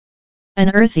An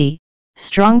earthy,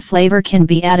 strong flavor can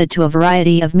be added to a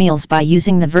variety of meals by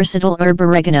using the versatile herb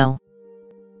oregano.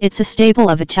 It's a staple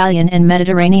of Italian and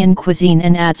Mediterranean cuisine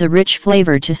and adds a rich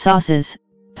flavor to sauces,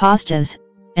 pastas,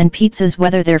 and pizzas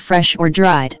whether they're fresh or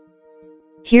dried.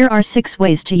 Here are 6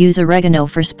 ways to use oregano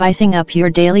for spicing up your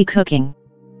daily cooking.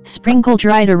 Sprinkle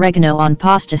dried oregano on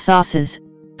pasta sauces,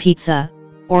 pizza,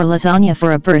 or lasagna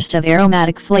for a burst of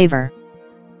aromatic flavor.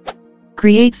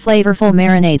 Create flavorful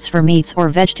marinades for meats or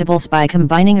vegetables by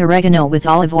combining oregano with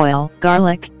olive oil,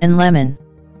 garlic, and lemon.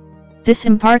 This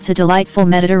imparts a delightful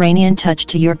Mediterranean touch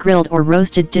to your grilled or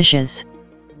roasted dishes.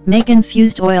 Make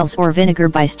infused oils or vinegar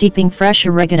by steeping fresh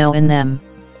oregano in them.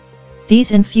 These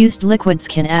infused liquids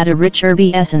can add a rich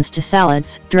herby essence to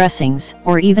salads, dressings,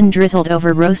 or even drizzled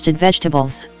over roasted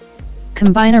vegetables.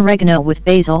 Combine oregano with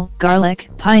basil, garlic,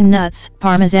 pine nuts,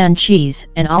 Parmesan cheese,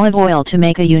 and olive oil to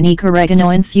make a unique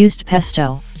oregano-infused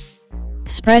pesto.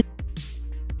 Spread